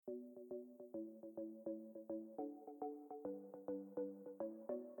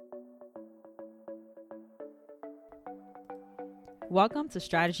Welcome to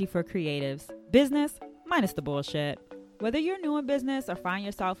Strategy for Creatives, business minus the bullshit. Whether you're new in business or find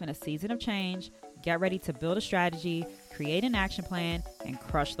yourself in a season of change, get ready to build a strategy, create an action plan, and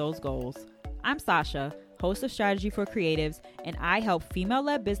crush those goals. I'm Sasha, host of Strategy for Creatives, and I help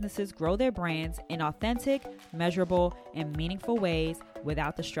female-led businesses grow their brands in authentic, measurable, and meaningful ways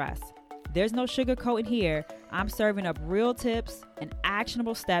without the stress. There's no sugarcoating here. I'm serving up real tips and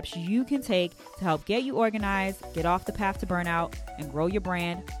actionable steps you can take to help get you organized, get off the path to burnout, and grow your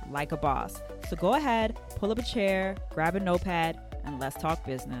brand like a boss. So go ahead, pull up a chair, grab a notepad, and let's talk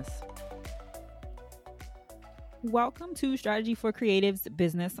business. Welcome to Strategy for Creatives,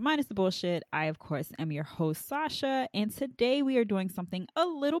 business minus the bullshit. I, of course, am your host, Sasha, and today we are doing something a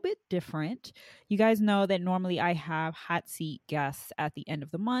little bit different. You guys know that normally I have hot seat guests at the end of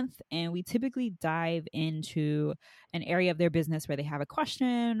the month, and we typically dive into an area of their business where they have a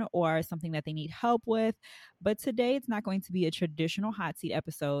question or something that they need help with. But today it's not going to be a traditional hot seat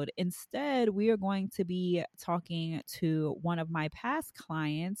episode. Instead, we are going to be talking to one of my past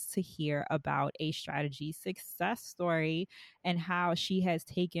clients to hear about a strategy success story and how she has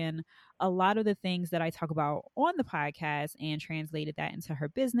taken a lot of the things that I talk about on the podcast and translated that into her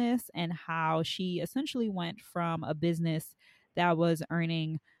business, and how she essentially went from a business that was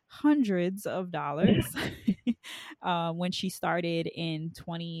earning hundreds of dollars when she started in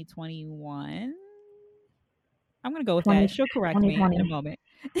 2021. I'm going to go with that. She'll correct me in a moment.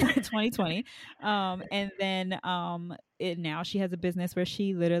 2020. And then now she has a business where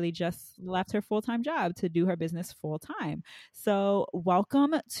she literally just left her full-time job to do her business full-time. So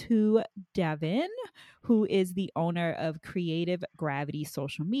welcome to Devin, who is the owner of Creative Gravity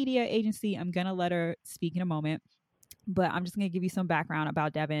Social Media Agency. I'm going to let her speak in a moment, but I'm just going to give you some background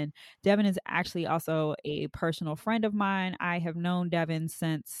about Devin. Devin is actually also a personal friend of mine. I have known Devin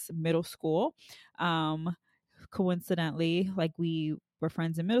since middle school. Coincidentally, like, we were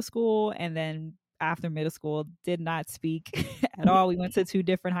friends in middle school, and then after middle school did not speak at all. We went to two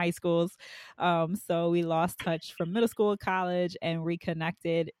different high schools. So we lost touch from middle school, college, and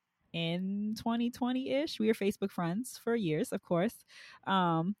reconnected in 2020-ish. We were Facebook friends for years, of course.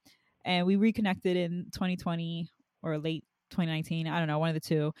 And we reconnected in 2020 or late 2019. I don't know, one of the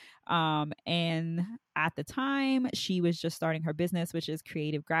two. And at the time, she was just starting her business, which is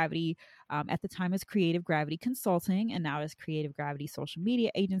Creative Gravity. At the time, it's Creative Gravity Consulting, and now it's Creative Gravity Social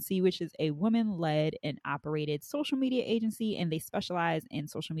Media Agency, which is a women-led and operated social media agency, and they specialize in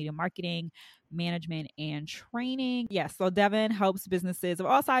social media marketing, management, and training. Yes, so Devin helps businesses of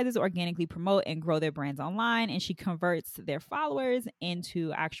all sizes organically promote and grow their brands online, and she converts their followers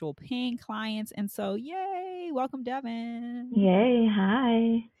into actual paying clients. And so, yay, welcome, Devin. Yay,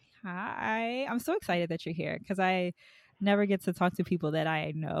 hi. Hi. I'm so excited that you're here because I never get to talk to people that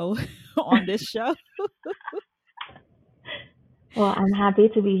I know on this show. Well, I'm happy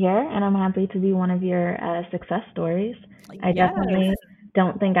to be here, and I'm happy to be one of your success stories. I definitely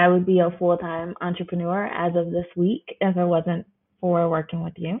don't think I would be a full-time entrepreneur as of this week if it wasn't for working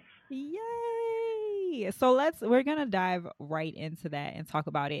with you. Yay! So we're gonna dive right into that and talk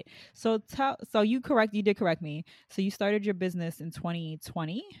about it. So you did correct me. So you started your business in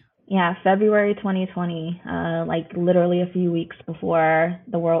 2020? Yeah, February 2020, like literally a few weeks before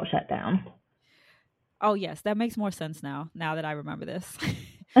the world shut down. Oh, yes, that makes more sense now that I remember this.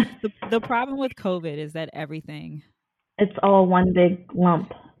 The problem with COVID is that it's all one big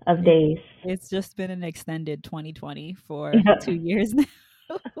lump of days. It's just been an extended 2020 for 2 years now.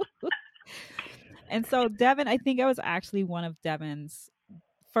 And so Devin, I think I was actually one of Devin's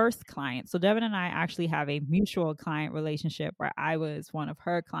first clients. So Devin and I actually have a mutual client relationship where I was one of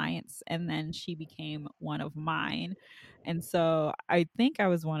her clients, and then she became one of mine. And so I think I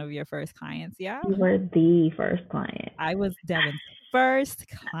was one of your first clients. Yeah. You were the first client. I was Devin's first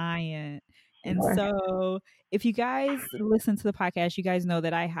client. And so if you guys listen to the podcast, you guys know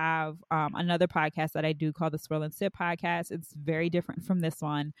that I have another podcast that I do called the Swirl and Sip podcast. It's very different from this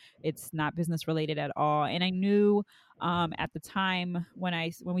one. It's not business related at all. And I knew at the time when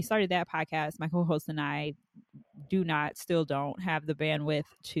we started that podcast, my co-host and I still don't have the bandwidth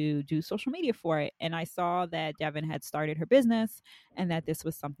to do social media for it. And I saw that Devin had started her business and that this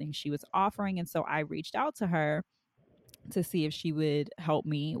was something she was offering. And so I reached out to her to see if she would help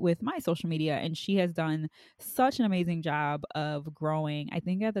me with my social media. And she has done such an amazing job of growing. I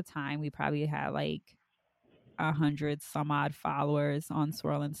think at the time we probably had like 100 some odd followers on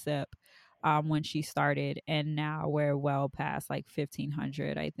Swirl and Sip when she started. And now we're well past like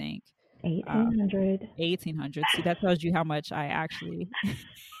 1,500, I think. 1,800. 1,800. See, that tells you how much I actually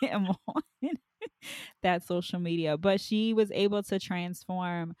am on that social media. But she was able to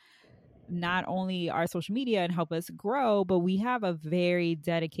transform not only our social media and help us grow, but we have a very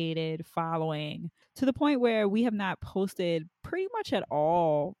dedicated following to the point where we have not posted pretty much at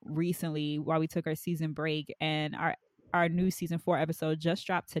all recently while we took our season break, and our new season 4 episode just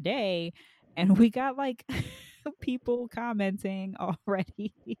dropped today, and we got like people commenting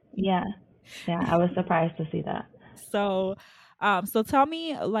already. Yeah. I was surprised to see that. So tell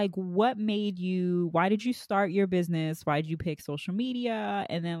me, like, why did you start your business? Why did you pick social media?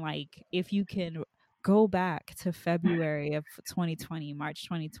 And then, like, if you can go back to February of 2020, March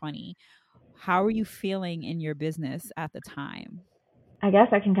 2020, how were you feeling in your business at the time? I guess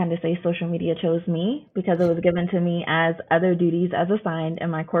I can kind of say social media chose me because it was given to me as other duties as assigned in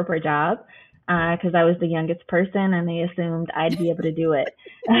my corporate job because I was the youngest person and they assumed I'd be able to do it.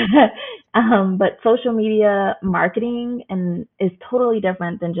 But social media marketing is totally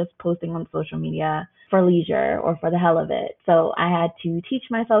different than just posting on social media for leisure or for the hell of it. So I had to teach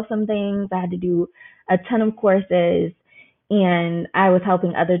myself some things. I had to do a ton of courses and I was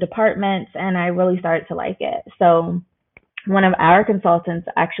helping other departments and I really started to like it. So one of our consultants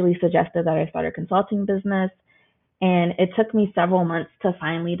actually suggested that I start a consulting business. And it took me several months to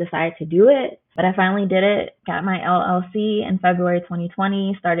finally decide to do it. But I finally did it, got my LLC in February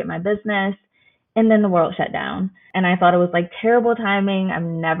 2020, started my business, and then the world shut down. And I thought it was like terrible timing.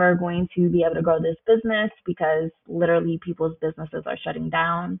 I'm never going to be able to grow this business because literally people's businesses are shutting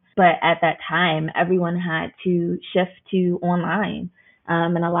down. But at that time, everyone had to shift to online.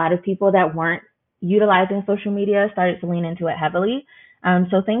 And a lot of people that weren't utilizing social media started to lean into it heavily.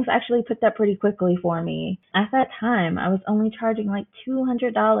 So things actually picked up pretty quickly for me. At that time, I was only charging like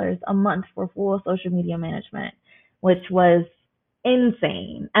 $200 a month for full social media management, which was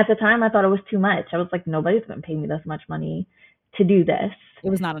insane. At the time, I thought it was too much. I was like, nobody's going to pay me this much money to do this. It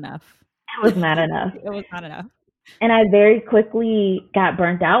was not enough. It was not enough. It was not enough. And I very quickly got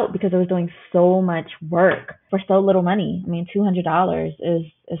burnt out because I was doing so much work for so little money. I mean, $200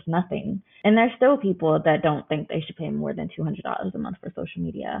 is nothing. And there's still people that don't think they should pay more than $200 a month for social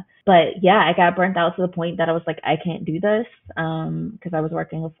media. But yeah, I got burnt out to the point that I was like, I can't do this because I was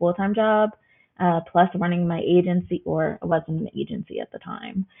working a full-time job, plus running my agency, or it wasn't an agency at the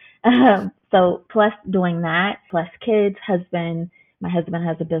time. So plus doing that, plus kids, husband, my husband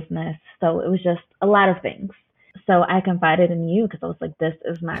has a business. So it was just a lot of things. So I confided in you because I was like, this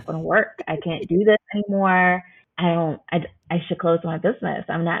is not going to work. I can't do this anymore. I should close my business.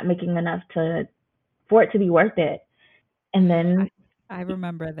 I'm not making enough for it to be worth it. And then I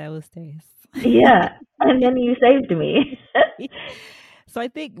remember those days. Yeah. And then you saved me. So I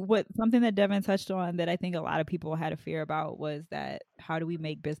think something that Devin touched on that I think a lot of people had a fear about was that how do we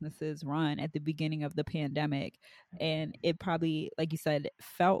make businesses run at the beginning of the pandemic? And it probably, like you said,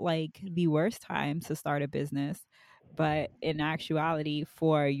 felt like the worst time to start a business. But in actuality,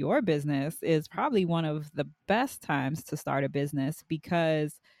 for your business is probably one of the best times to start a business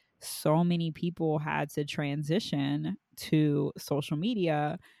because so many people had to transition to social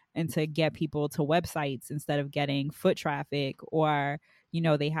media and to get people to websites instead of getting foot traffic, or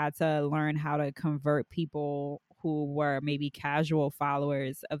they had to learn how to convert people who were maybe casual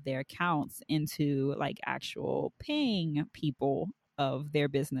followers of their accounts into like actual paying people of their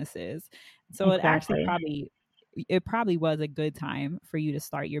businesses. So Exactly. it probably was a good time for you to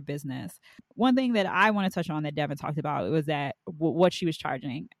start your business. One thing that I want to touch on that Devin talked about was that what she was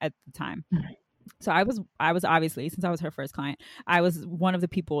charging at the time. So I was obviously, since I was her first client, I was one of the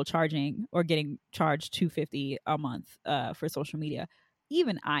people charging or getting charged $250 a month for social media.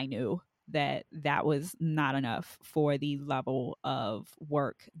 Even I knew that was not enough for the level of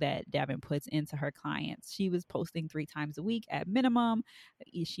work that Devin puts into her clients. She was posting 3 times a week at minimum.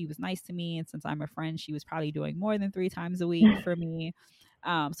 She was nice to me, and since I'm a friend, she was probably doing more than 3 times a week for me.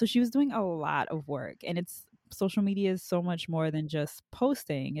 So she was doing a lot of work, and social media is so much more than just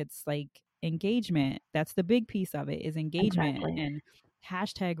posting. It's like engagement. That's the big piece of it, is engagement. Exactly. And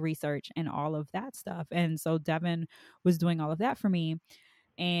hashtag research and all of that stuff. And so Devin was doing all of that for me.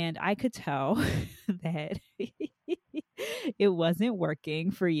 And I could tell that it wasn't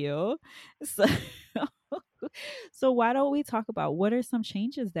working for you. So, so why don't we talk about what are some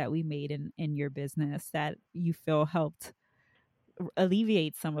changes that we made in your business that you feel helped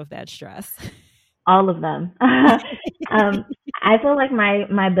alleviate some of that stress? All of them. I feel like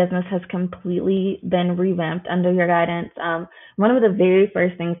my business has completely been revamped under your guidance. One of the very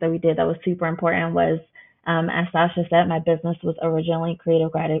first things that we did that was super important was, as Sasha said, my business was originally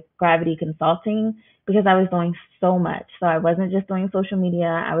Creative Gravity Consulting because I was doing so much. So I wasn't just doing social media.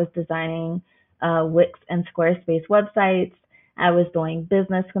 I was designing Wix and Squarespace websites. I was doing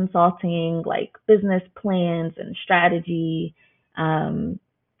business consulting, like business plans and strategy.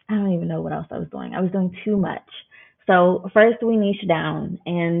 I don't even know what else I was doing. I was doing too much. So first we niched down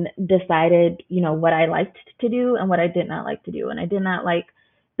and decided, what I liked to do and what I did not like to do. And I did not like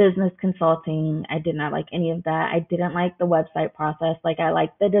business consulting. I did not like any of that. I didn't like the website process. Like I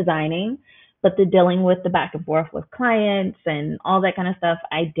liked the designing, but the dealing with the back and forth with clients and all that kind of stuff,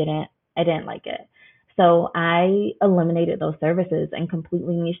 I didn't like it. So I eliminated those services and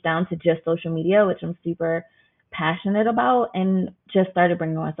completely niched down to just social media, which I'm super passionate about, and just started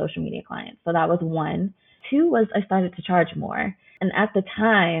bringing on social media clients. So that was one. Two was I started to charge more. And at the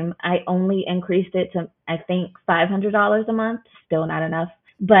time, I only increased it to, I think, $500 a month. Still not enough.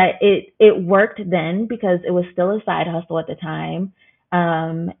 But it worked then because it was still a side hustle at the time.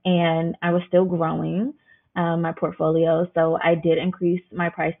 And I was still growing my portfolio. So I did increase my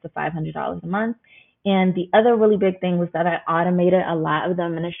price to $500 a month. And the other really big thing was that I automated a lot of the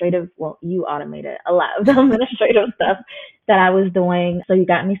administrative, well, you automated a lot of the administrative stuff that I was doing. So you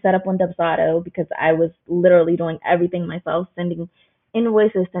got me set up on Dubsado because I was literally doing everything myself, sending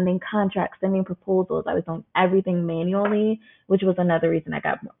invoices, sending contracts, sending proposals. I was doing everything manually, which was another reason I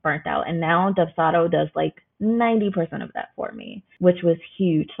got burnt out. And now Dubsado does like 90% of that for me, which was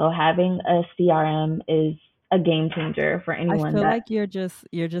huge. So having a CRM is a game changer for I anyone feel that. like you're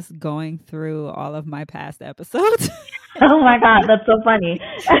just going through all of my past episodes. Oh my God, that's so funny.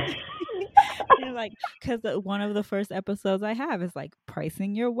 You're like, because one of the first episodes I have is like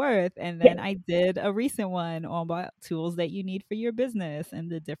pricing your worth. And then I did a recent one on what tools that you need for your business and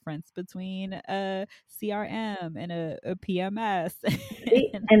the difference between a CRM and a PMS.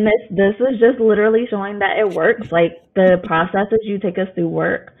 And this was just literally showing that it works. Like the processes you take us through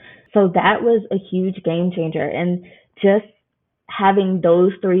work. So that was a huge game changer. And just having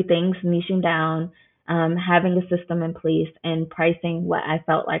those three things, niching down, having a system in place, and pricing what I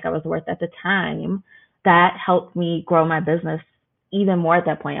felt like I was worth at the time, that helped me grow my business even more at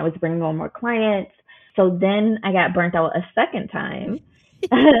that point. I was bringing on more clients. So then I got burnt out a second time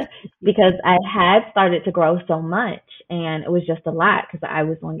because I had started to grow so much and it was just a lot because I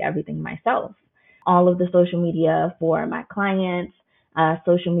was doing everything myself. All of the social media for my clients,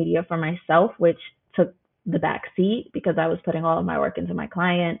 social media for myself, which took the back seat because I was putting all of my work into my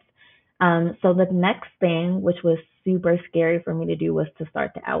clients. So the next thing, which was super scary for me to do, was to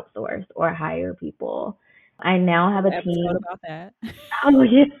start to outsource or hire people. I now have a team. About that. Oh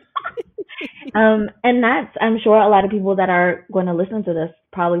yeah. And that's, I'm sure a lot of people that are going to listen to this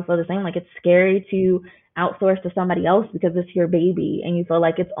probably feel the same. Like it's scary to outsource to somebody else because it's your baby and you feel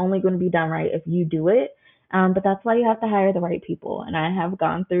like it's only going to be done right if you do it. But that's why you have to hire the right people. And I have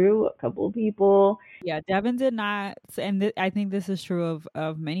gone through a couple of people. Yeah, Devin did not, and I think this is true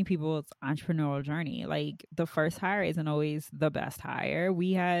of many people's entrepreneurial journey. Like the first hire isn't always the best hire.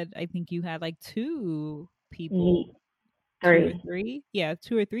 I think you had like two people, Three.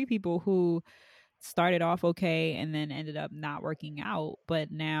 two or three people who started off okay and then ended up not working out. But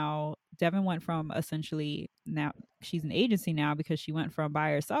now Devin went from essentially, now she's an agency now because she went from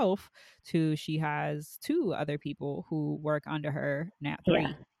by herself to she has two other people who work under her now.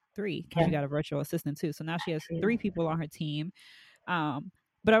 Three because she got a virtual assistant too. So now she has three people on her team.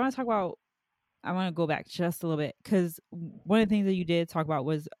 But I want to go back just a little bit because one of the things that you did talk about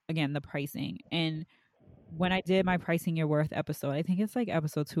was, again, the pricing. And when I did my Pricing Your Worth episode, I think it's like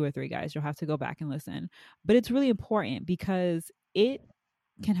episode 2 or 3, guys, you'll have to go back and listen. But it's really important because it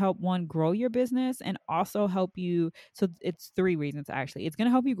can help, one, grow your business and also help you. So it's 3 reasons, actually. It's going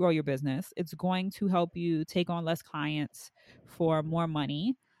to help you grow your business. It's going to help you take on less clients for more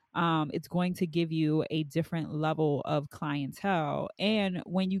money. It's going to give you a different level of clientele. And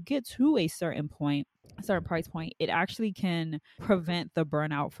when you get to a certain price point, it actually can prevent the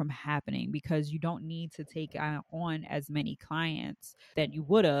burnout from happening because you don't need to take on as many clients that you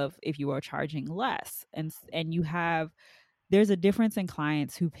would have if you were charging less. And there's a difference in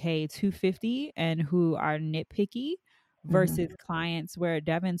clients who pay $250 and who are nitpicky versus clients where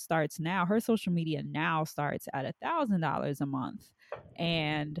Devin starts now. Her social media now starts at $1,000 a month,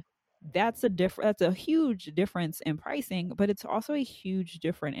 and that's a huge difference in pricing, but it's also a huge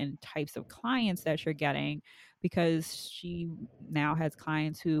difference in types of clients that you're getting because she now has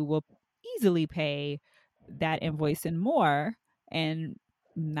clients who will easily pay that invoice and more and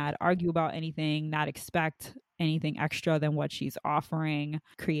not argue about anything, not expect anything extra than what she's offering,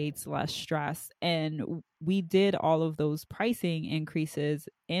 creates less stress. And we did all of those pricing increases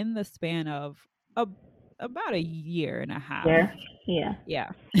in the span of about a year and a half. Yeah.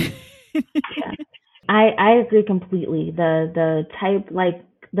 Yeah. I agree completely. The type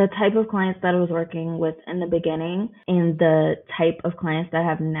of clients that I was working with in the beginning and the type of clients that I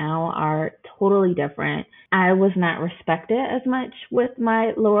have now are totally different. I was not respected as much with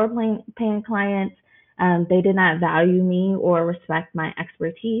my lower paying clients. They did not value me or respect my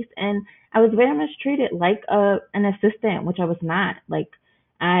expertise. And I was very much treated like an assistant, which I was not. Like,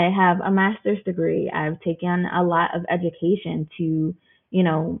 I have a master's degree. I've taken a lot of education to, you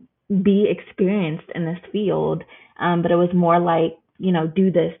know, be experienced in this field. But it was more like,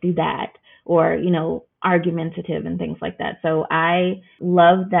 do this, do that, or, argumentative and things like that. So I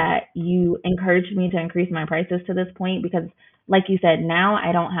love that you encouraged me to increase my prices to this point because, like you said, now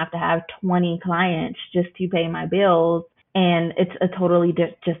I don't have to have 20 clients just to pay my bills. And it's a totally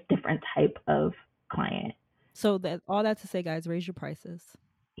just different type of client. So that all that to say, guys, raise your prices.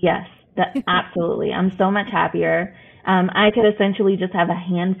 Yes, absolutely. I'm so much happier. I could essentially just have a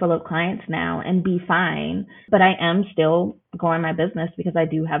handful of clients now and be fine, but I am still growing my business because I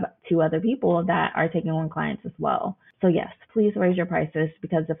do have two other people that are taking on clients as well. So yes, please raise your prices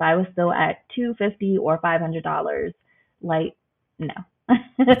because if I was still at $250 or $500, like, no,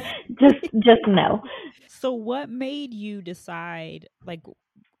 just no. So what made you decide, like,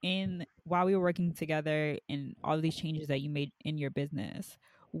 while we were working together and all of these changes that you made in your business,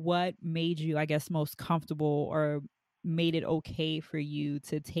 what made you, I guess, most comfortable or made it okay for you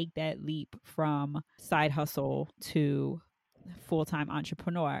to take that leap from side hustle to full-time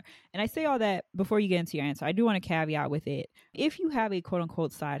entrepreneur? And I say all that before you get into your answer. I do want to caveat with it. If you have a quote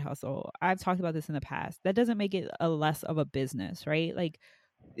unquote side hustle, I've talked about this in the past, that doesn't make it a less of a business, right? Like,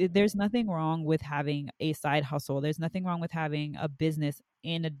 there's nothing wrong with having a side hustle. There's nothing wrong with having a business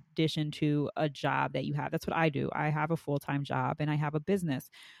in addition to a job that you have. That's what I do. I have a full-time job and I have a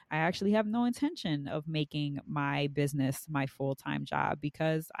business. I actually have no intention of making my business my full-time job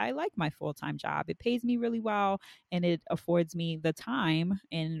because I like my full-time job. It pays me really well and it affords me the time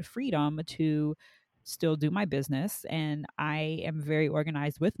and freedom to still do my business. And I am very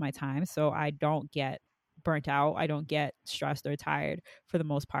organized with my time, so I don't get burnt out. I don't get stressed or tired for the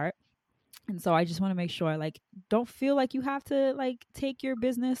most part. And so I just want to make sure, like, don't feel like you have to like take your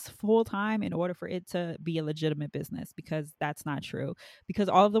business full time in order for it to be a legitimate business, because that's not true. Because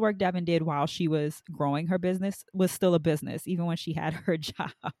all of the work Devin did while she was growing her business was still a business, even when she had her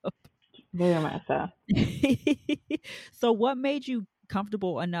job. Very much so. So what made you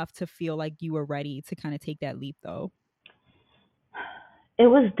comfortable enough to feel like you were ready to kind of take that leap though?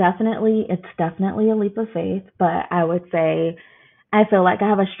 It's definitely a leap of faith, but I would say I feel like I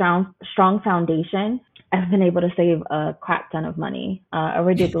have a strong foundation. I've been able to save a crap ton of money, a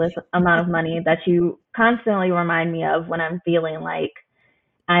ridiculous amount of money that you constantly remind me of when I'm feeling like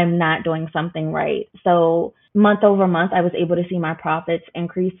I'm not doing something right. So month over month, I was able to see my profits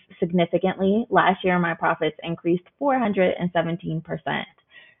increase significantly. Last year, my profits increased 417%.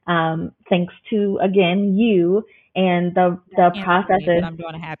 Thanks to, again, you and the processes. I'm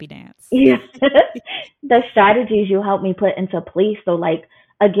doing a happy dance. Yeah. The strategies you help me put into place. So like,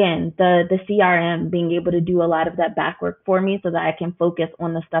 again, the CRM being able to do a lot of that back work for me so that I can focus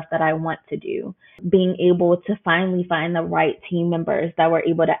on the stuff that I want to do. Being able to finally find the right team members that were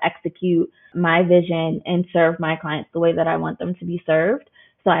able to execute my vision and serve my clients the way that I want them to be served.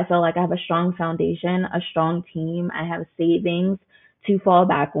 So I feel like I have a strong foundation, a strong team. I have savings to fall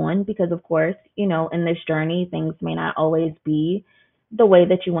back on because, of course, in this journey, things may not always be the way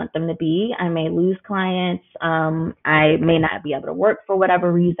that you want them to be. I may lose clients. I may not be able to work for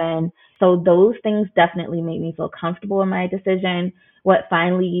whatever reason. So those things definitely made me feel comfortable in my decision. What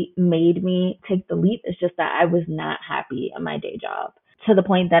finally made me take the leap is just that I was not happy in my day job to the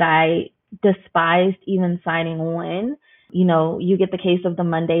point that I despised even signing on. You get the case of the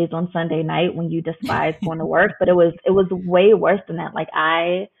Mondays on Sunday night when you despise going to work, but it was way worse than that. Like,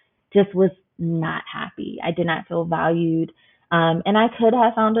 I just was not happy. I did not feel valued. And I could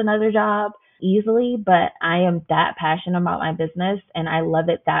have found another job easily, but I am that passionate about my business and I love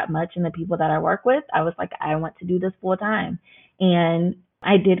it that much and the people that I work with. I was like, I want to do this full time. And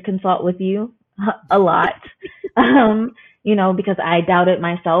I did consult with you a lot, because I doubted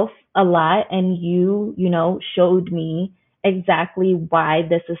myself a lot and you showed me exactly why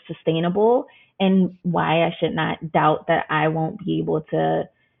this is sustainable and why I should not doubt that I won't be able to.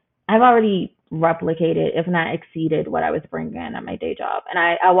 I've already replicated, if not exceeded, what I was bringing in at my day job. And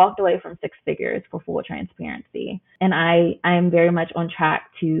I walked away from six figures for full transparency. And I am very much on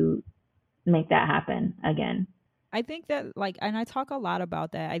track to make that happen again. I think that, like, and I talk a lot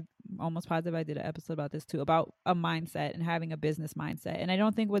about that. I'm almost positive I did an episode about this too, about a mindset and having a business mindset. And I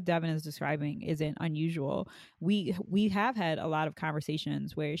don't think what Devin is describing isn't unusual. We have had a lot of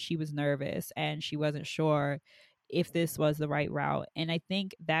conversations where she was nervous and she wasn't sure if this was the right route. And I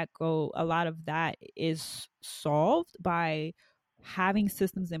think that a lot of that is solved by having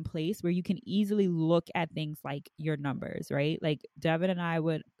systems in place where you can easily look at things like your numbers, right? Like Devin and I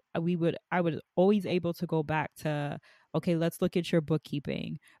would I would always able to go back to, okay, let's look at your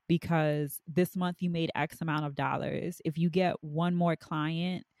bookkeeping, because this month you made X amount of dollars. If you get one more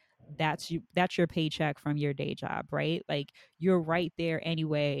client, that's your paycheck from your day job, right? Like you're right there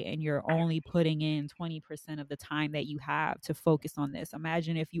anyway, and you're only putting in 20% of the time that you have to focus on this.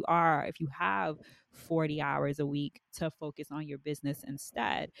 Imagine if you have 40 hours a week to focus on your business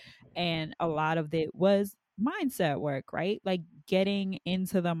instead. And a lot of it was mindset work, right? Like getting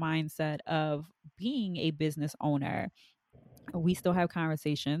into the mindset of being a business owner. We still have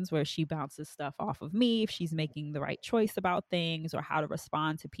conversations where she bounces stuff off of me if she's making the right choice about things or how to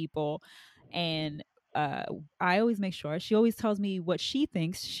respond to people. And uh, I always make sure she always tells me what she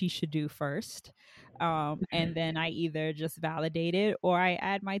thinks she should do first. And then I either just validate it or I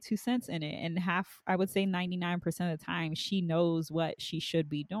add my 2 cents in it. And I would say 99% of the time, she knows what she should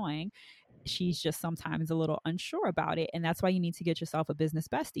be doing. She's just sometimes a little unsure about it, and that's why you need to get yourself a business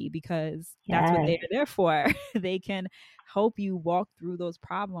bestie, because that's what Yes. they're there for. They can help you walk through those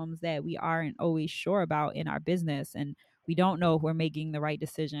problems that we aren't always sure about in our business, and we don't know if we're making the right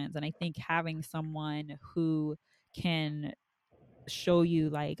decisions. And I think having someone who can show you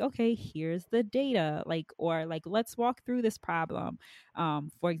like, okay, here's the data, like, or like, let's walk through this problem.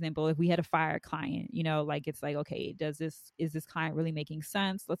 For example, if we had a fire client, like, it's like, okay, is this client really making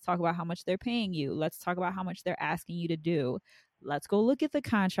sense? Let's talk about how much they're paying you. Let's talk about how much they're asking you to do. Let's go look at the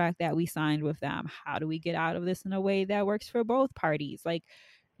contract that we signed with them. How do we get out of this in a way that works for both parties? Like,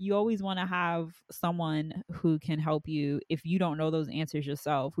 you always want to have someone who can help you if you don't know those answers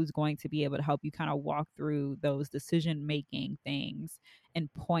yourself, who's going to be able to help you kind of walk through those decision making things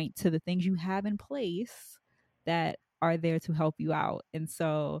and point to the things you have in place that are there to help you out. And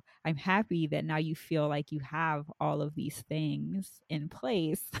so I'm happy that now you feel like you have all of these things in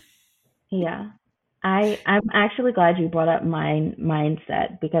place. Yeah. I'm actually glad you brought up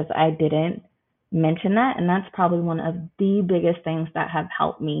mindset because I didn't mention that, and that's probably one of the biggest things that have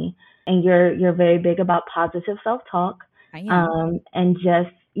helped me. And you're very big about positive self-talk, I am. and just,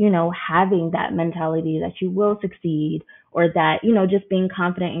 having that mentality that you will succeed, or that, just being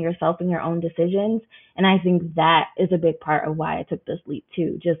confident in yourself and your own decisions. And I think that is a big part of why I took this leap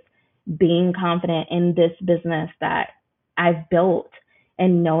too. Just being confident in this business that I've built,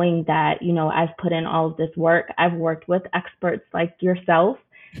 and knowing that, I've put in all of this work. I've worked with experts like yourself,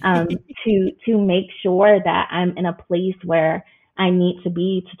 to make sure that I'm in a place where I need to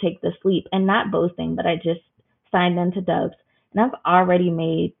be to take this leap. And not boasting, but I just signed into Dubs, and I've already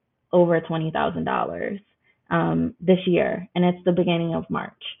made over $20,000 this year, and it's the beginning of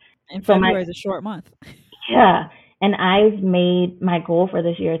March. And So my February is a short month. yeah, and I've made my goal for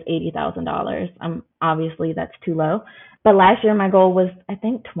this year is $80,000. Obviously that's too low, but last year my goal was, I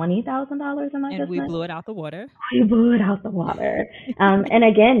think, $20,000 in my And we business. blew it out the water. We blew it out the water. And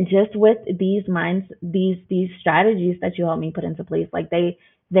again, just with these strategies that you helped me put into place, like they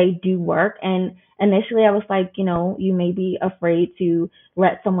do work. And initially, I was like, you may be afraid to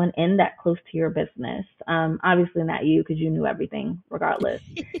let someone in that close to your business. Obviously not you, because you knew everything regardless.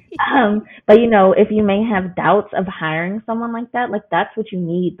 But if you may have doubts of hiring someone like that, like that's what you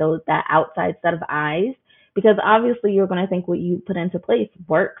need, that outside set of eyes, because obviously you're going to think what you put into place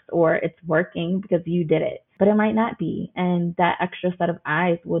works, or it's working because you did it, but it might not be. And that extra set of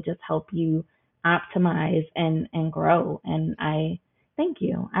eyes will just help you optimize and grow. And I thank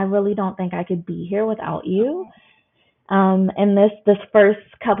you. I really don't think I could be here without you. And this first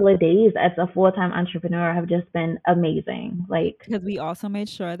couple of days as a full-time entrepreneur have just been amazing. Like, Because we also made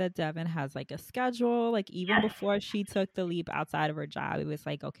sure that Devin has like a schedule. Like, even yes, before she took the leap outside of her job, it was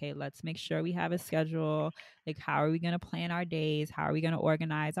like, okay, let's make sure we have a schedule. Like, how are we going to plan our days? How are we going to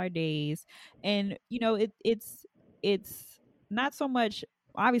organize our days? And it's not so much.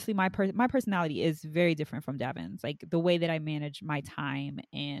 Obviously, my personality is very different from Devin's. Like, the way that I manage my time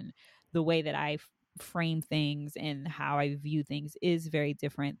and the way that I frame things and how I view things is very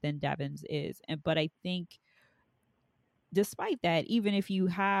different than Devin's is. But I think despite that, even if you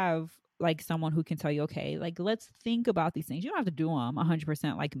have like someone who can tell you, okay, like, let's think about these things, you don't have to do them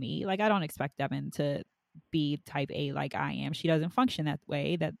 100% like me. Like, I don't expect Devin to be type A like I am. She doesn't function that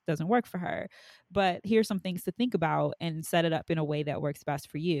way. That doesn't work for her. But here's some things to think about and set it up in a way that works best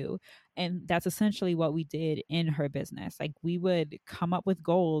for you. And that's essentially what we did in her business. Like, we would come up with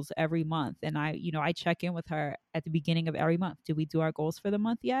goals every month. And I check in with her at the beginning of every month. Did we do our goals for the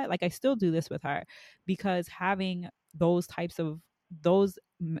month yet? Like, I still do this with her, because having those types of those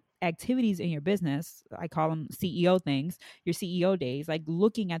activities in your business, I call them CEO things, your CEO days, like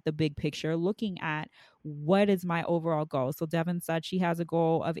looking at the big picture, looking at what is my overall goal. So Devin said she has a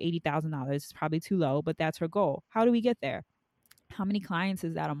goal of $80,000. It's probably too low, but that's her goal. How do we get there? How many clients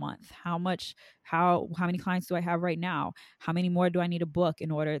is that a month? How many clients do I have right now? How many more do I need to book in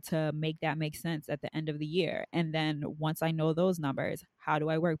order to make that make sense at the end of the year? And then once I know those numbers, how do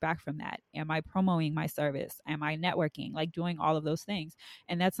I work back from that? Am I promoting my service? Am I networking? Like doing all of those things.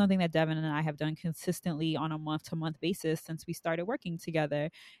 And that's something that Devin and I have done consistently on a month-to-month basis since we started working together.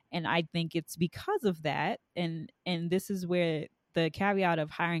 And I think it's because of that. And this is where the caveat of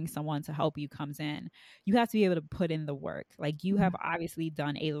hiring someone to help you comes in. You have to be able to put in the work. Like you have obviously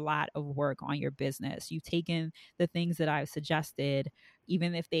done a lot of work on your business. You've taken the things that I've suggested,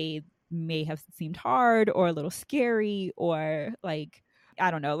 even if they may have seemed hard or a little scary or like,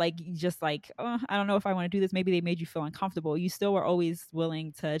 I don't know, like just like, oh, I don't know if I want to do this. Maybe they made you feel uncomfortable. You still were always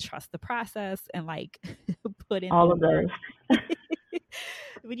willing to trust the process and like put in all of those.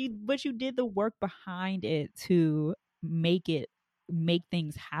 but you did the work behind it to make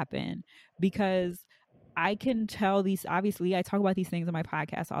things happen. Because I can tell these, obviously I talk about these things on my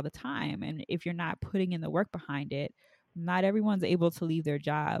podcast all the time. And if you're not putting in the work behind it, not everyone's able to leave their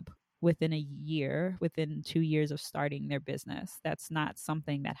job within a year, within 2 years of starting their business. That's not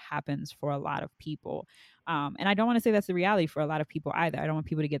something that happens for a lot of people. And I don't want to say that's the reality for a lot of people either. I don't want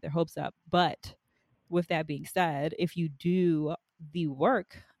people to get their hopes up. But with that being said, if you do the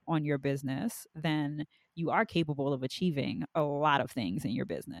work on your business, then you are capable of achieving a lot of things in your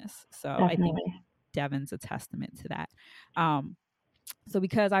business. So definitely. I think Devin's a testament to that. So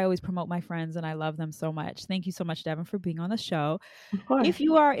because I always promote my friends and I love them so much, thank you so much, Devin, for being on the show. Of course. If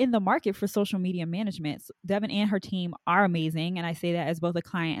you are in the market for social media management, Devin and her team are amazing. And I say that as both a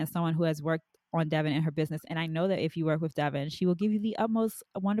client and someone who has worked on Devin and her business. And I know that if you work with Devin, she will give you the utmost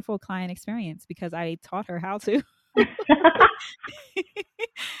wonderful client experience because I taught her how to.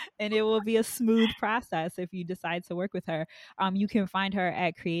 And it will be a smooth process if you decide to work with her. You can find her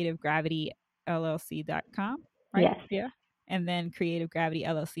at creativegravity.llc.com, right? Yes. Yeah. And then Creative Gravity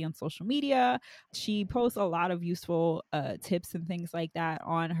LLC on social media. She posts a lot of useful tips and things like that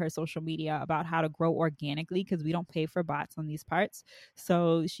on her social media about how to grow organically, because we don't pay for bots on these parts.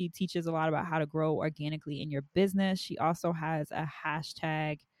 So she teaches a lot about how to grow organically in your business. She also has a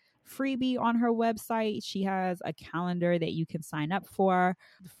hashtag freebie on her website. She has a calendar that you can sign up for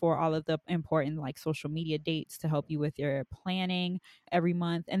all of the important like social media dates to help you with your planning every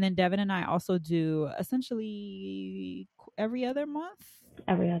month. And then Devin and I also do essentially every other month webinars.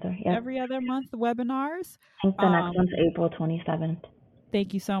 I think the next one's April 27th.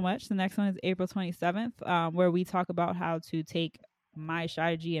 Thank you so much. The next one is April 27th, where we talk about how to take my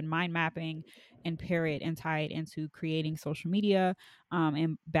strategy and mind mapping and pair it and tie it into creating social media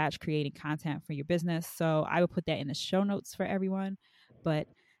and batch creating content for your business. So I will put that in the show notes for everyone. But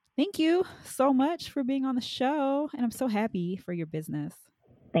thank you so much for being on the show. And I'm so happy for your business.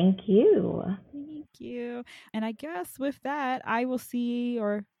 Thank you. Thank you. And I guess with that, I will see,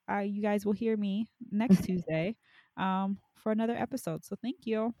 or you guys will hear me next Tuesday for another episode. So thank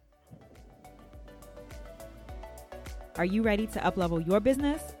you. Are you ready to uplevel your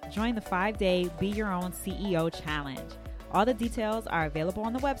business? Join the 5-day Be Your Own CEO Challenge. All the details are available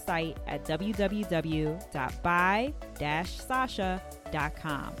on the website at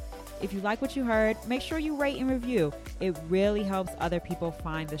www.by-sasha.com. If you like what you heard, make sure you rate and review. It really helps other people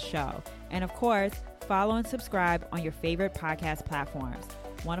find the show. And of course, follow and subscribe on your favorite podcast platforms.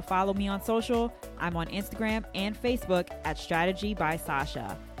 Want to follow me on social? I'm on Instagram and Facebook at Strategy by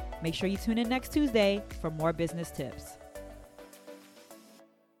Sasha. Make sure you tune in next Tuesday for more business tips.